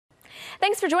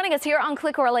Thanks for joining us here on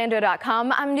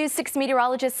ClickOrlando.com. I'm News 6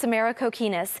 meteorologist Samara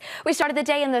Kokinis. We started the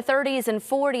day in the 30s and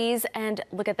 40s, and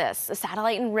look at this. The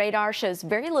satellite and radar shows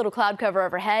very little cloud cover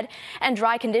overhead and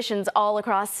dry conditions all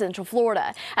across central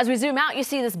Florida. As we zoom out, you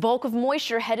see this bulk of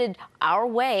moisture headed our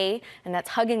way, and that's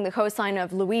hugging the coastline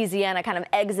of Louisiana, kind of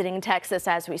exiting Texas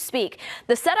as we speak.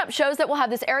 The setup shows that we'll have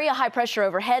this area high pressure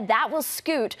overhead that will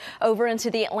scoot over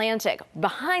into the Atlantic.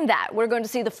 Behind that, we're going to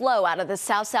see the flow out of the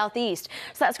south-southeast.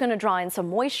 So that's going to draw in some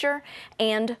moisture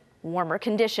and warmer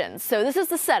conditions. So this is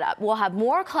the setup. We'll have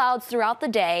more clouds throughout the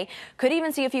day, could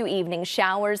even see a few evening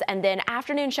showers, and then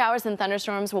afternoon showers and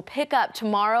thunderstorms will pick up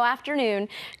tomorrow afternoon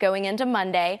going into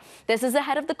Monday. This is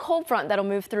ahead of the cold front that'll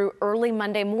move through early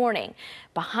Monday morning.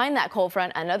 Behind that cold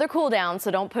front, another cool down,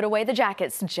 so don't put away the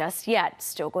jackets just yet.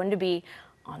 Still going to be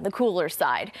on the cooler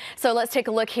side. So let's take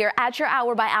a look here at your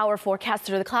hour-by-hour forecast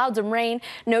through the clouds and rain.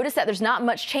 Notice that there's not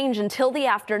much change until the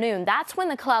afternoon. That's when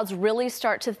the clouds really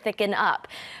start to thicken up.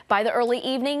 By the early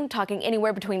evening, talking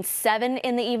anywhere between 7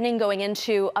 in the evening going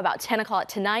into about 10 o'clock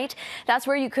tonight, that's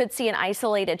where you could see an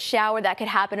isolated shower that could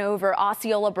happen over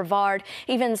Osceola, Brevard,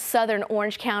 even southern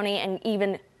Orange County, and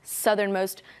even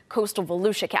southernmost coastal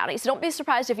Volusia County. So don't be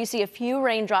surprised if you see a few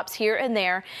raindrops here and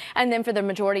there. And then for the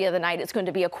majority of the night, it's going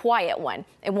to be a quiet one.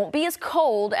 It won't be as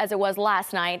cold as it was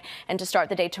last night. And to start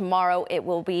the day tomorrow, it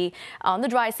will be on the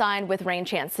dry side with rain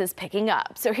chances picking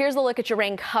up. So here's a look at your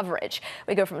rain coverage.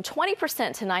 We go from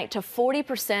 20% tonight to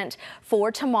 40% for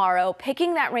tomorrow,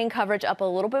 picking that rain coverage up a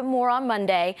little bit more on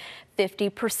Monday,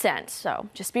 50%. So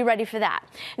just be ready for that.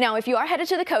 Now, if you are headed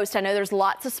to the coast, I know there's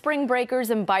lots of spring breakers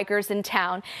and bikers in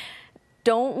town.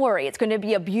 Don't worry, it's going to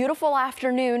be a beautiful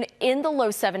afternoon in the low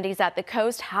 70s at the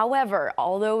coast. However,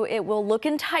 although it will look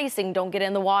enticing, don't get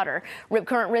in the water. Rip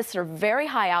current risks are very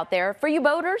high out there. For you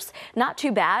boaters, not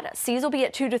too bad. Seas will be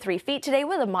at 2 to 3 feet today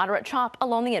with a moderate chop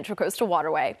along the Intracoastal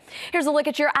Waterway. Here's a look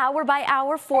at your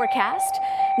hour-by-hour forecast.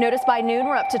 Notice by noon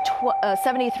we're up to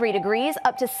 73 degrees,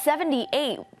 up to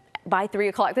 78 by 3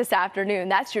 o'clock this afternoon.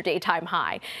 That's your daytime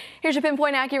high. Here's your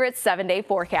pinpoint accurate 7-day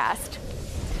forecast.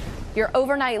 Your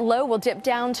overnight low will dip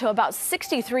down to about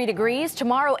 63 degrees.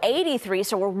 Tomorrow, 83,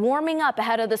 so we're warming up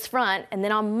ahead of this front. And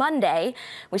then on Monday,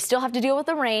 we still have to deal with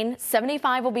the rain.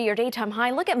 75 will be your daytime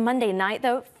high. Look at Monday night,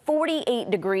 though,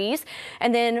 48 degrees.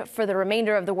 And then for the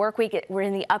remainder of the work week, we're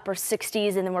in the upper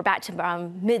 60s, and then we're back to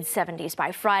mid 70s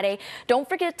by Friday. Don't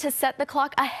forget to set the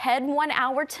clock ahead 1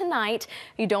 hour tonight.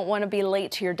 You don't want to be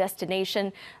late to your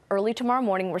destination. Early tomorrow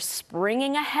morning, we're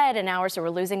springing ahead an hour, so we're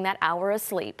losing that hour of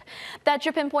sleep. That's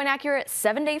your pinpoint accurate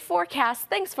 7-day forecast.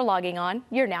 Thanks for logging on.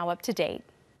 You're now up to date.